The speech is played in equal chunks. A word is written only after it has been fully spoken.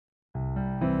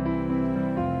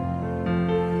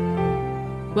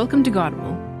Welcome to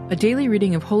Godible, a daily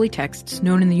reading of holy texts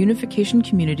known in the Unification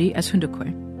community as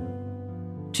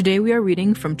Hundukwe. Today we are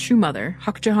reading from True Mother,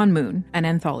 Hakjahan Moon, an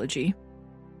anthology.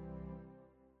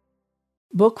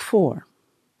 Book 4,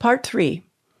 Part 3,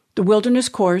 The Wilderness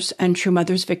Course and True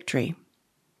Mother's Victory.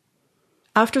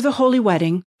 After the Holy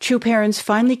Wedding, True Parents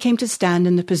finally came to stand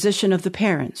in the position of the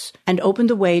parents and opened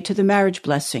the way to the marriage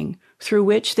blessing through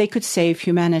which they could save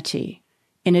humanity.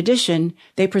 In addition,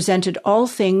 they presented all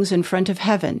things in front of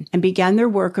heaven and began their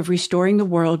work of restoring the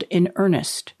world in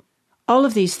earnest. All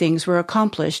of these things were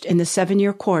accomplished in the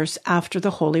 7-year course after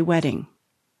the Holy Wedding.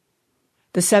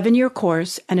 The 7-year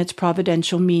course and its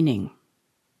providential meaning.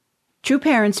 True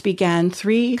Parents began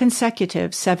 3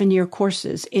 consecutive 7-year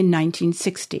courses in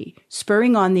 1960,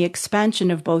 spurring on the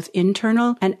expansion of both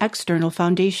internal and external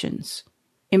foundations.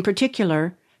 In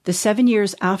particular, the 7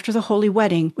 years after the Holy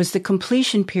Wedding was the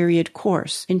completion period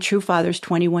course in True Father's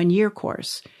 21-year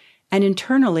course, and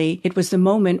internally it was the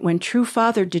moment when True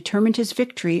Father determined his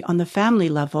victory on the family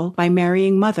level by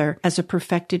marrying Mother as a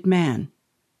perfected man.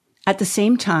 At the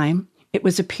same time, it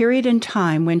was a period in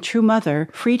time when True Mother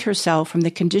freed herself from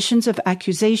the conditions of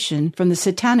accusation from the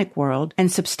satanic world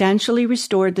and substantially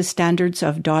restored the standards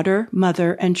of daughter,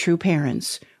 mother, and true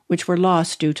parents, which were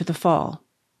lost due to the fall.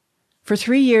 For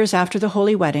 3 years after the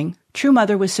Holy Wedding, True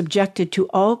Mother was subjected to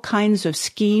all kinds of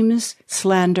schemes,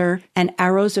 slander, and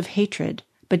arrows of hatred,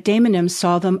 but Daimonim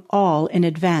saw them all in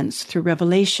advance through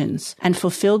revelations and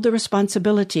fulfilled the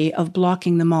responsibility of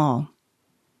blocking them all.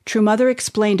 True Mother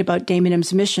explained about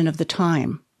Daimonim's mission of the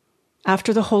time.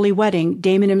 After the Holy Wedding,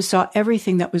 Daimonim saw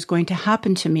everything that was going to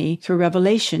happen to me through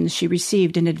revelations she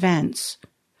received in advance.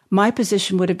 My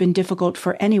position would have been difficult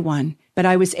for anyone, but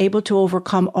I was able to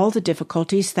overcome all the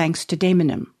difficulties thanks to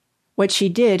Daimonim. What she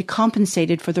did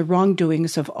compensated for the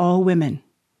wrongdoings of all women.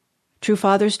 True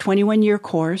Father's 21-year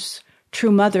course,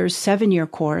 True Mother's 7-year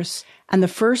course, and the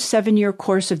first 7-year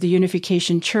course of the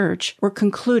Unification Church were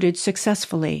concluded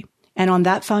successfully, and on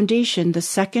that foundation the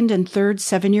 2nd and 3rd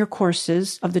 7-year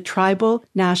courses of the tribal,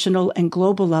 national, and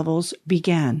global levels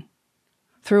began.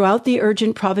 Throughout the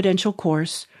urgent providential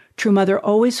course, True Mother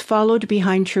always followed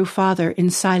behind True Father in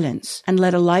silence and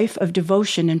led a life of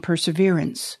devotion and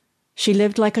perseverance. She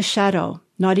lived like a shadow,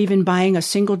 not even buying a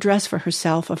single dress for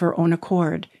herself of her own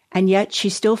accord, and yet she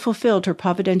still fulfilled her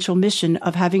providential mission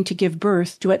of having to give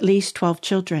birth to at least 12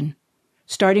 children.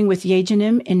 Starting with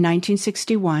Yejanim in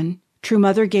 1961, True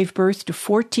Mother gave birth to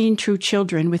 14 true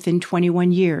children within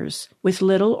 21 years, with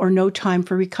little or no time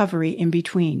for recovery in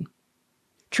between.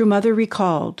 True Mother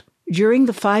recalled, "During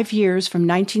the 5 years from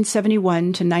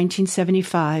 1971 to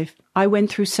 1975, I went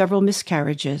through several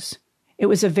miscarriages. It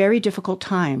was a very difficult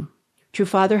time. True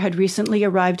Father had recently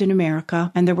arrived in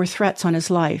America, and there were threats on his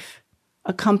life.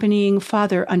 Accompanying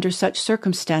Father under such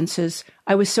circumstances,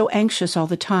 I was so anxious all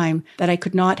the time that I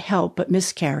could not help but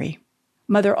miscarry."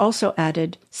 Mother also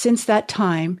added, "Since that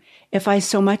time, if I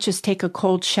so much as take a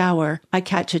cold shower, I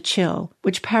catch a chill,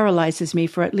 which paralyzes me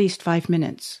for at least 5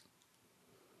 minutes."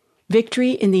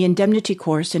 Victory in the Indemnity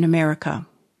Course in America.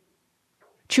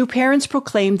 True Parents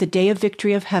proclaimed the Day of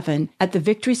Victory of Heaven at the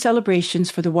victory celebrations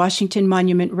for the Washington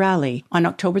Monument Rally on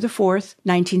October 4th,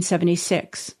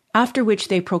 1976, after which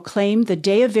they proclaimed the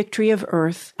Day of Victory of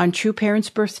Earth on True Parents'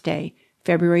 birthday,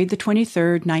 February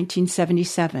 23rd,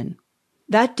 1977.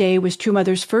 That day was True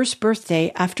Mother's first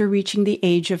birthday after reaching the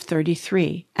age of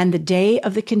 33, and the day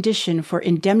of the condition for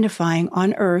indemnifying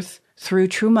on earth, through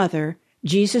True Mother,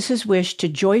 Jesus' wish to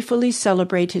joyfully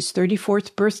celebrate his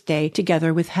 34th birthday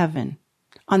together with heaven.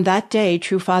 On that day,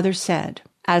 True Father said,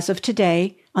 "As of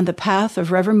today, on the path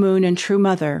of Reverend Moon and True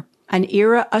Mother, an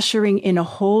era ushering in a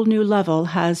whole new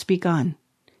level has begun."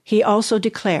 He also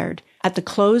declared, at the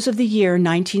close of the year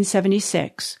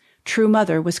 1976, True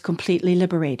Mother was completely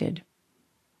liberated.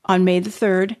 On May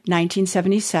 3rd,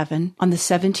 1977, on the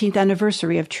 17th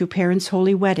anniversary of True Parents'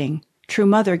 Holy Wedding, True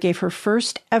Mother gave her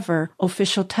first ever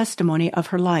official testimony of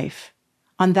her life.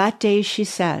 On that day she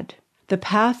said, "The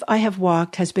path I have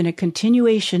walked has been a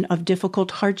continuation of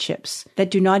difficult hardships that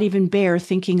do not even bear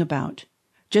thinking about.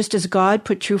 Just as God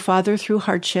put True Father through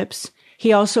hardships,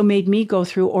 he also made me go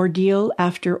through ordeal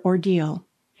after ordeal.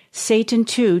 Satan,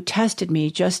 too, tested me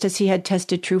just as he had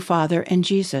tested True Father and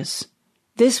Jesus.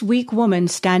 This weak woman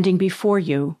standing before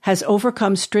you has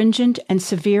overcome stringent and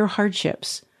severe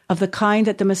hardships, of the kind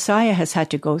that the Messiah has had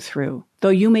to go through, though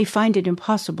you may find it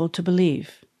impossible to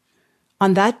believe."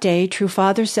 On that day, True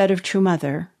Father said of True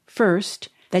Mother, first,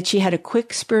 that she had a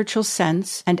quick spiritual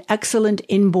sense and excellent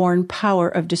inborn power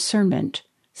of discernment.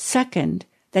 Second,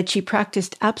 that she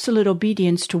practiced absolute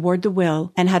obedience toward the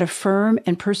will and had a firm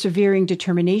and persevering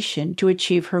determination to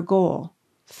achieve her goal.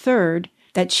 Third,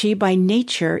 that she by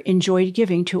nature enjoyed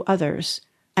giving to others,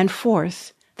 and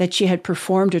fourth, that she had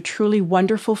performed a truly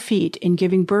wonderful feat in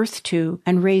giving birth to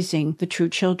and raising the true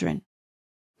children.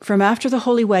 From after the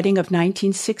Holy Wedding of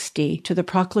 1960 to the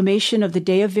proclamation of the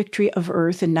Day of Victory of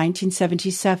Earth in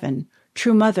 1977,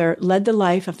 True Mother led the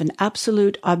life of an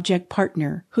absolute object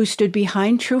partner who stood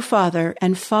behind True Father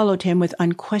and followed him with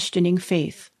unquestioning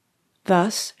faith.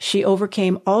 Thus, she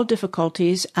overcame all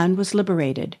difficulties and was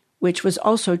liberated, which was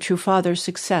also True Father's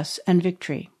success and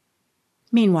victory.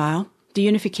 Meanwhile, the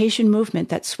unification movement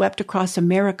that swept across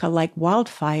America like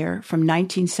wildfire from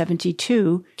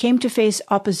 1972 came to face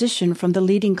opposition from the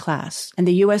leading class, and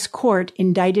the U.S. court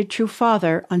indicted True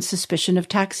Father on suspicion of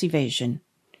tax evasion.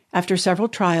 After several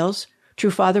trials,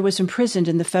 True Father was imprisoned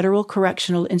in the Federal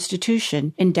Correctional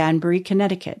Institution in Danbury,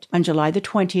 Connecticut, on July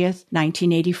 20th,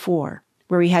 1984,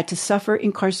 where he had to suffer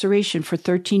incarceration for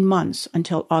 13 months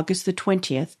until August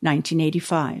 20th,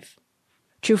 1985.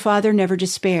 True Father never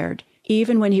despaired,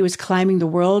 even when he was climbing the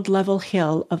world-level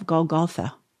hill of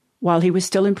Golgotha. While he was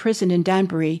still imprisoned in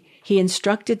Danbury, he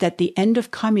instructed that the end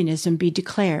of communism be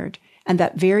declared and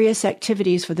that various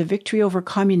activities for the victory over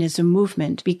communism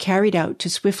movement be carried out to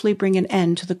swiftly bring an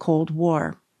end to the Cold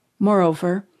War.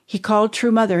 Moreover, he called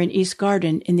True Mother in East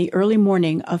Garden in the early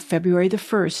morning of February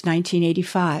 1st,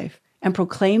 1985, and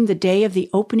proclaimed the day of the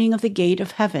opening of the gate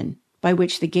of heaven, by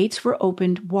which the gates were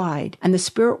opened wide and the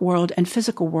spirit world and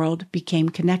physical world became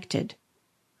connected.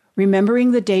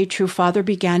 Remembering the day True Father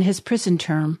began his prison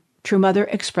term, True Mother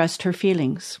expressed her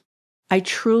feelings. I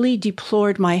truly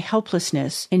deplored my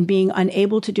helplessness in being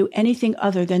unable to do anything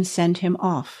other than send him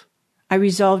off. I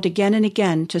resolved again and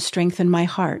again to strengthen my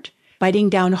heart, biting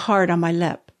down hard on my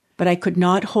lip, but I could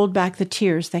not hold back the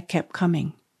tears that kept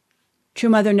coming. True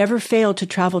Mother never failed to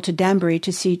travel to Danbury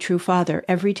to see True Father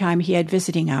every time he had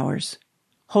visiting hours.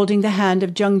 Holding the hand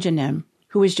of Jungjanem,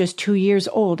 who was just 2 years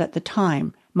old at the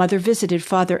time, Mother visited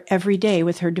Father every day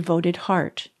with her devoted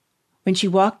heart. When she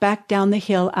walked back down the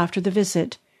hill after the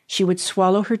visit, she would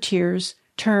swallow her tears,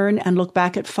 turn and look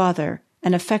back at Father,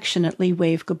 and affectionately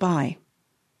wave goodbye.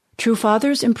 True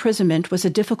Father's imprisonment was a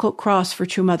difficult cross for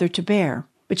True Mother to bear,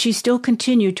 but she still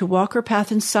continued to walk her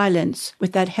path in silence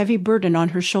with that heavy burden on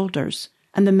her shoulders,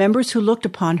 and the members who looked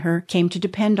upon her came to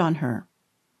depend on her.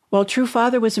 While True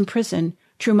Father was in prison,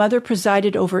 True Mother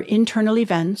presided over internal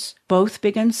events, both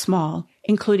big and small,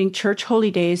 including church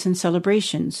holy days and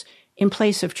celebrations, in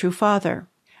place of True Father.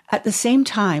 At the same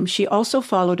time, she also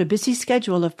followed a busy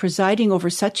schedule of presiding over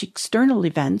such external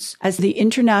events as the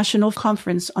International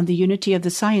Conference on the Unity of the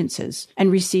Sciences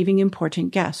and receiving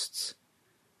important guests.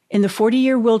 In the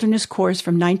 40-year wilderness course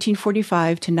from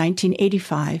 1945 to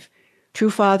 1985, True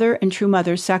Father and True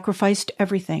Mother sacrificed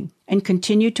everything and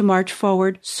continued to march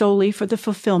forward solely for the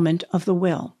fulfillment of the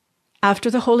will. After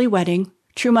the Holy Wedding,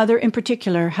 True Mother in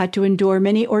particular had to endure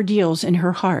many ordeals in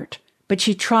her heart, but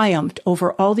she triumphed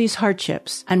over all these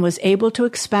hardships and was able to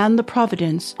expand the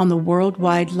providence on the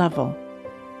worldwide level.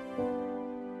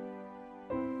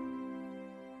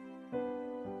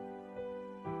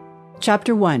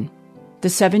 Chapter 1. The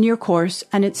 7-Year Course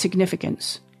and its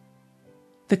Significance.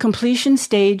 The Completion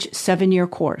Stage 7-Year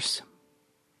Course.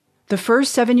 The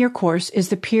first 7-year course is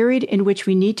the period in which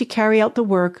we need to carry out the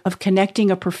work of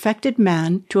connecting a perfected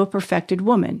man to a perfected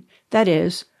woman, that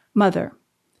is, mother.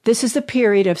 This is the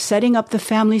period of setting up the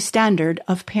family standard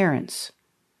of parents.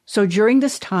 So during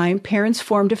this time, parents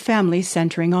formed a family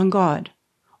centering on God.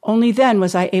 Only then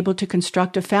was I able to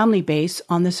construct a family base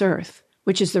on this earth,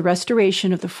 which is the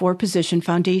restoration of the 4-position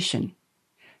foundation.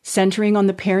 Centering on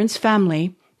the parents'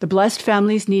 family, the blessed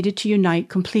families needed to unite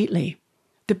completely.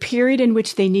 The period in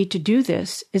which they need to do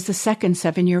this is the second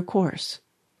 7-year course.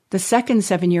 The second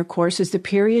 7-year course is the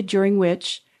period during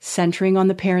which, centering on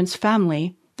the parents'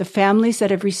 family, the families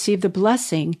that have received the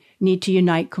blessing need to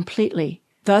unite completely,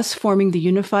 thus forming the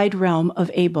unified realm of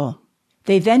Abel.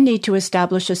 They then need to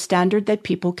establish a standard that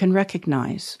people can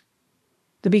recognize.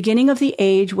 The beginning of the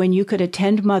age when you could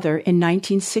attend Mother in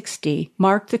 1960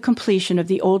 marked the completion of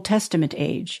the Old Testament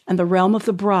age and the realm of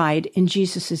the bride in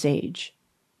Jesus' age.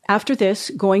 After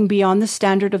this, going beyond the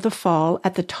standard of the fall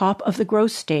at the top of the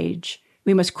growth stage,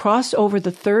 we must cross over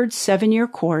the third 7-year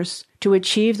course to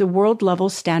achieve the world-level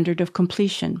standard of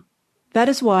completion. That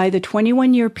is why the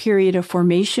 21-year period of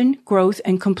formation, growth,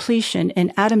 and completion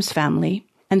in Adam's family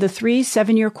and the 3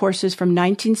 7-year courses from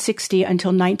 1960 until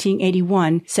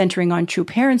 1981 centering on True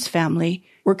Parents' family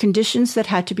were conditions that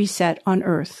had to be set on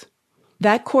earth.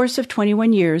 That course of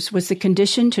 21 years was the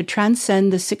condition to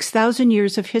transcend the 6,000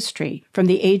 years of history from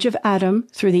the age of Adam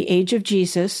through the age of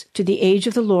Jesus to the age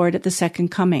of the Lord at the second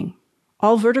coming.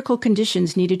 All vertical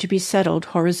conditions needed to be settled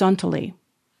horizontally.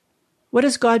 What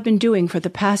has God been doing for the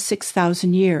past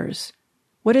 6,000 years?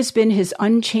 What has been his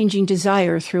unchanging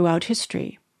desire throughout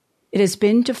history? It has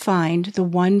been to find the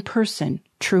one person,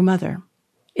 true mother.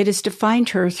 It is to find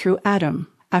her through Adam,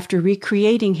 after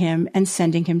recreating him and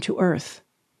sending him to earth.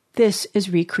 This is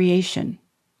recreation.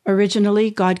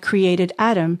 Originally, God created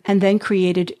Adam and then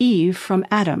created Eve from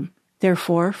Adam.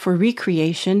 Therefore, for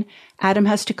recreation, Adam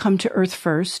has to come to earth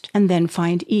first and then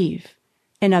find Eve.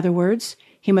 In other words,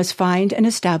 he must find and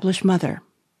establish Mother.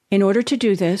 In order to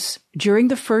do this, during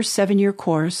the first 7-year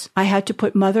course, I had to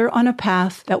put Mother on a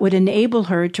path that would enable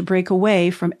her to break away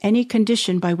from any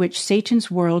condition by which Satan's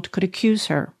world could accuse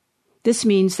her. This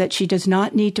means that she does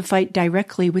not need to fight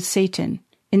directly with Satan.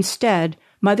 Instead,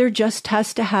 Mother just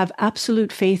has to have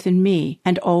absolute faith in me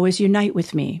and always unite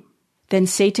with me. Then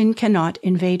Satan cannot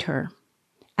invade her.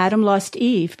 Adam lost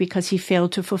Eve because he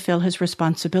failed to fulfill his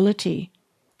responsibility.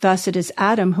 Thus it is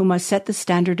Adam who must set the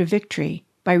standard of victory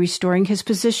by restoring his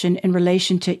position in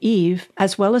relation to Eve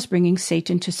as well as bringing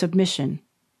Satan to submission.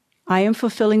 I am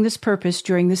fulfilling this purpose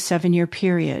during this 7-year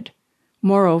period.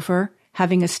 Moreover,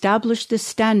 having established this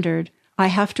standard, I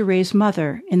have to raise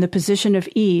Mother in the position of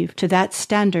Eve to that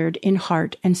standard in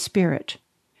heart and spirit.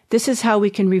 This is how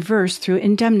we can reverse through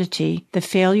indemnity the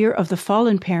failure of the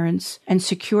fallen parents and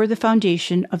secure the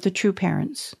foundation of the true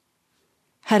parents.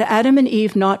 Had Adam and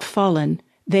Eve not fallen,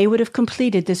 they would have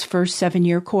completed this first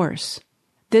 7-year course.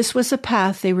 This was the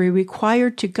path they were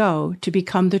required to go to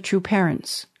become the true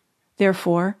parents.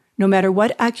 Therefore, no matter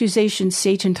what accusations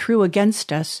Satan threw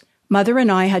against us, Mother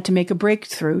and I had to make a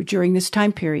breakthrough during this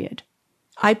time period.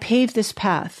 I paved this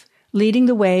path, leading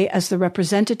the way as the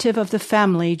representative of the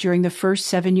family during the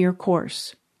first 7-year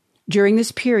course. During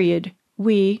this period,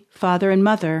 we, Father and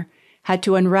Mother, had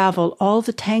to unravel all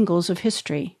the tangles of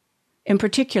history. In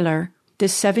particular,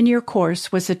 this 7-year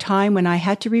course was the time when I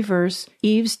had to reverse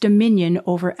Eve's dominion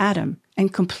over Adam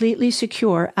and completely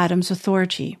secure Adam's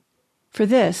authority. For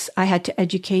this, I had to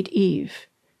educate Eve.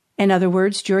 In other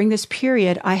words, during this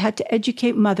period, I had to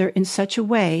educate Mother in such a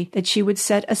way that she would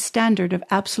set a standard of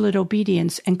absolute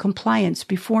obedience and compliance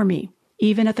before me,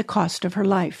 even at the cost of her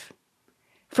life.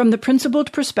 From the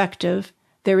principled perspective,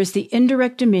 there is the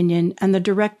indirect dominion and the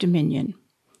direct dominion.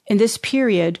 In this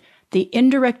period, the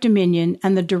indirect dominion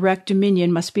and the direct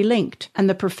dominion must be linked, and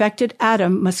the perfected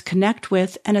Adam must connect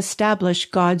with and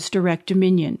establish God's direct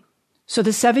dominion. So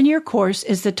the 7-year course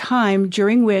is the time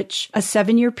during which a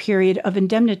 7-year period of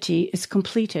indemnity is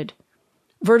completed.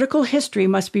 Vertical history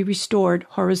must be restored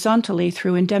horizontally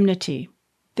through indemnity.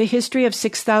 The history of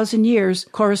 6,000 years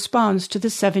corresponds to the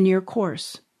 7-year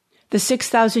course. The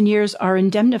 6,000 years are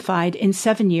indemnified in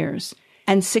 7 years,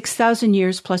 and 6,000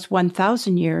 years plus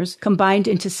 1,000 years combined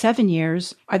into 7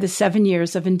 years are the 7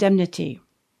 years of indemnity.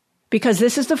 Because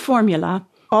this is the formula,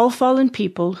 all fallen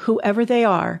people, whoever they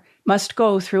are, must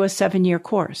go through a 7-year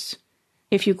course.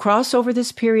 If you cross over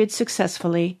this period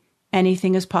successfully,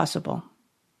 anything is possible.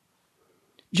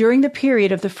 During the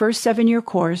period of the first 7-year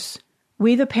course,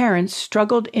 we the parents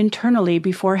struggled internally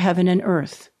before heaven and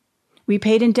earth. We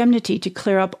paid indemnity to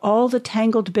clear up all the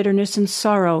tangled bitterness and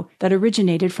sorrow that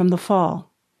originated from the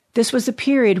fall. This was a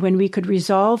period when we could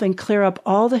resolve and clear up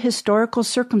all the historical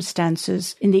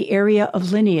circumstances in the area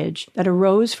of lineage that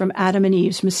arose from Adam and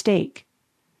Eve's mistake.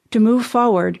 To move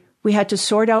forward, we had to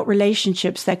sort out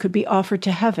relationships that could be offered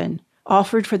to heaven,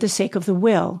 offered for the sake of the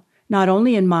will, not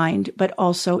only in mind, but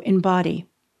also in body.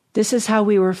 This is how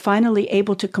we were finally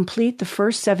able to complete the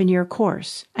first 7-year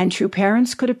course, and true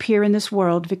parents could appear in this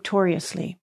world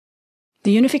victoriously.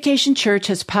 The Unification Church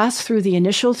has passed through the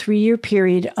initial 3-year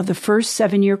period of the first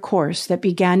 7-year course that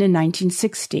began in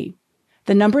 1960.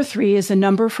 The number 3 is a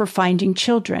number for finding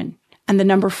children, and the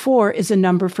number 4 is a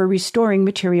number for restoring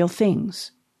material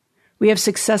things. We have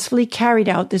successfully carried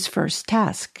out this first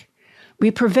task.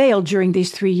 We prevailed during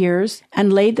these 3 years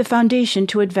and laid the foundation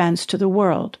to advance to the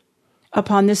world.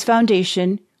 Upon this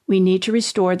foundation, we need to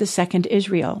restore the second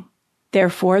Israel.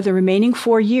 Therefore, the remaining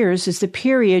 4 years is the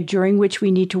period during which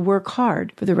we need to work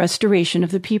hard for the restoration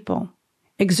of the people.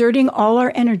 Exerting all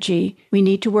our energy, we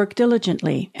need to work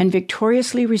diligently and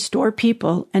victoriously restore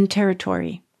people and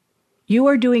territory. You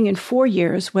are doing in 4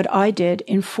 years what I did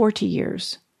in 40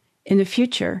 years. In the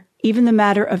future, even the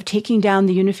matter of taking down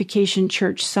the Unification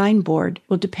Church signboard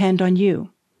will depend on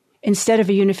you. Instead of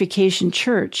a Unification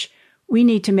Church, we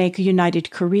need to make a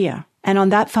united Korea, and on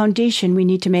that foundation we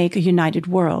need to make a united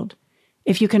world.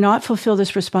 If you cannot fulfill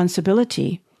this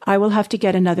responsibility, I will have to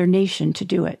get another nation to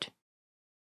do it.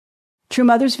 True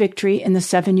Mother's victory in the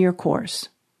 7-year course.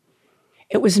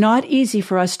 It was not easy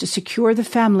for us to secure the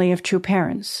family of true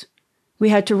parents. We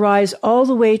had to rise all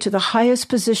the way to the highest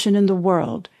position in the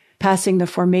world, passing the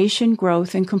formation,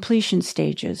 growth, and completion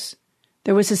stages.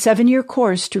 There was a 7-year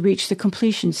course to reach the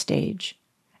completion stage.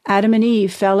 Adam and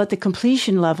Eve fell at the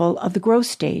completion level of the growth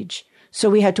stage, so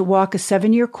we had to walk a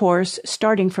 7-year course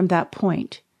starting from that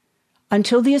point.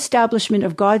 Until the establishment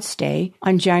of God's Day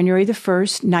on January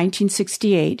 1st,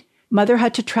 1968, Mother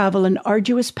had to travel an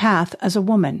arduous path as a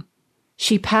woman.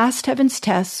 She passed heaven's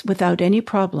tests without any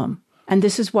problem, and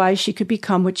this is why she could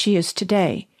become what she is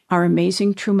today, our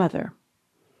amazing true mother.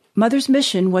 Mother's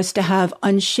mission was to have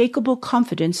unshakable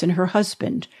confidence in her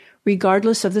husband,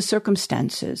 regardless of the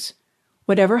circumstances.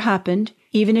 Whatever happened,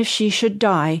 even if she should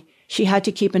die, she had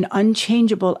to keep an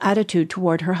unchangeable attitude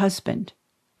toward her husband.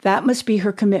 That must be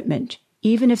her commitment,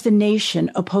 even if the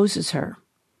nation opposes her.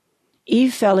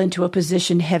 Eve fell into a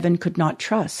position heaven could not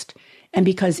trust, and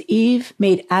because Eve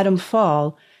made Adam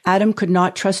fall, Adam could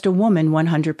not trust a woman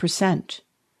 100%.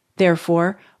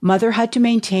 Therefore, Mother had to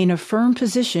maintain a firm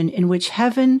position in which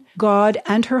heaven, God,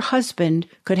 and her husband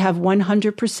could have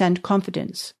 100%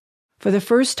 confidence. For the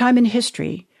first time in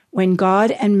history, when God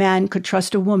and man could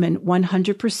trust a woman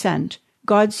 100%,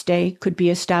 God's Day could be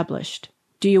established.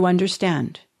 Do you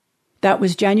understand? That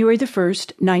was January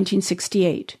 1st,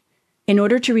 1968. In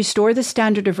order to restore the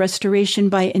standard of restoration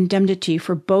by indemnity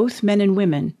for both men and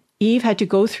women, Eve had to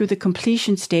go through the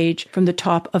completion stage from the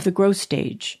top of the growth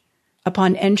stage.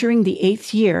 Upon entering the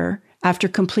 8th year, after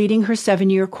completing her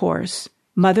 7-year course,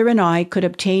 Mother and I could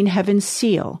obtain heaven's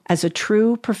seal as a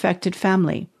true, perfected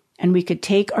family, and we could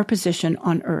take our position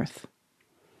on earth.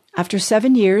 After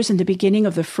 7 years and the beginning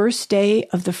of the first day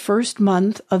of the first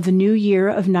month of the new year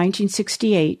of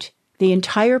 1968, the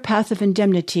entire path of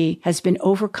indemnity has been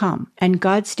overcome, and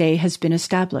God's Day has been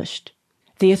established.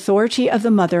 The authority of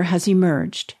the Mother has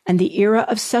emerged, and the era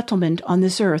of settlement on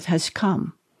this earth has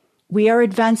come. We are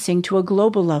advancing to a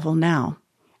global level now.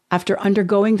 After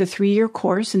undergoing the 3-year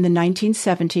course in the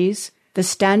 1970s, the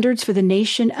standards for the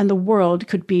nation and the world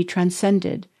could be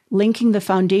transcended, linking the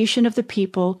foundation of the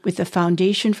people with the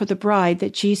foundation for the bride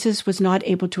that Jesus was not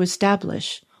able to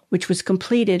establish, which was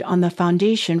completed on the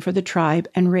foundation for the tribe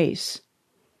and race.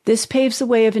 This paves the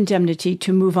way of indemnity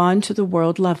to move on to the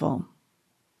world level.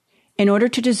 In order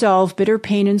to dissolve bitter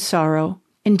pain and sorrow,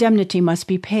 indemnity must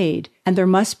be paid, and there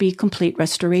must be complete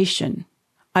restoration.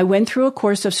 I went through a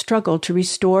course of struggle to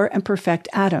restore and perfect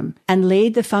Adam, and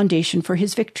laid the foundation for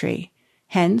his victory.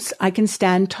 Hence, I can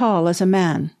stand tall as a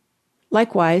man.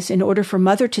 Likewise, in order for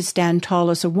Mother to stand tall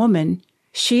as a woman,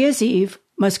 she as Eve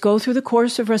must go through the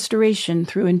course of restoration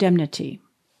through indemnity.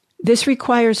 This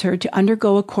requires her to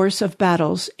undergo a course of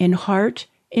battles in heart,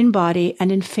 in body,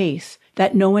 and in faith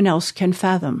that no one else can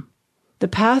fathom. The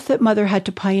path that Mother had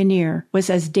to pioneer was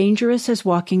as dangerous as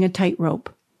walking a tightrope.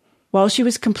 While she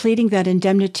was completing that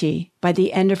indemnity by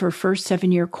the end of her first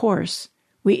 7-year course,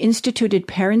 we instituted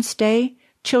Parents' Day,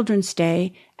 Children's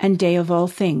Day, and Day of All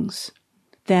Things.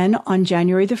 Then, on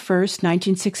January 1st,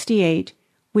 1968,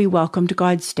 we welcomed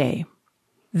God's Day.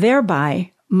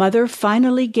 Thereby, Mother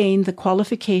finally gained the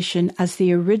qualification as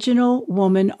the original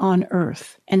woman on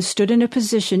earth and stood in a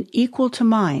position equal to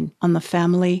mine on the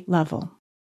family level.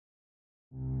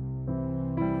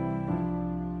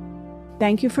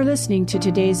 Thank you for listening to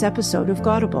today's episode of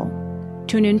Godible.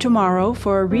 Tune in tomorrow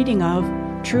for a reading of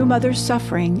True Mother's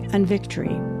Suffering and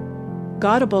Victory.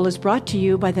 Godible is brought to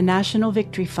you by the National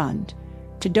Victory Fund.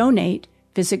 To donate,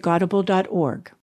 visit godible.org.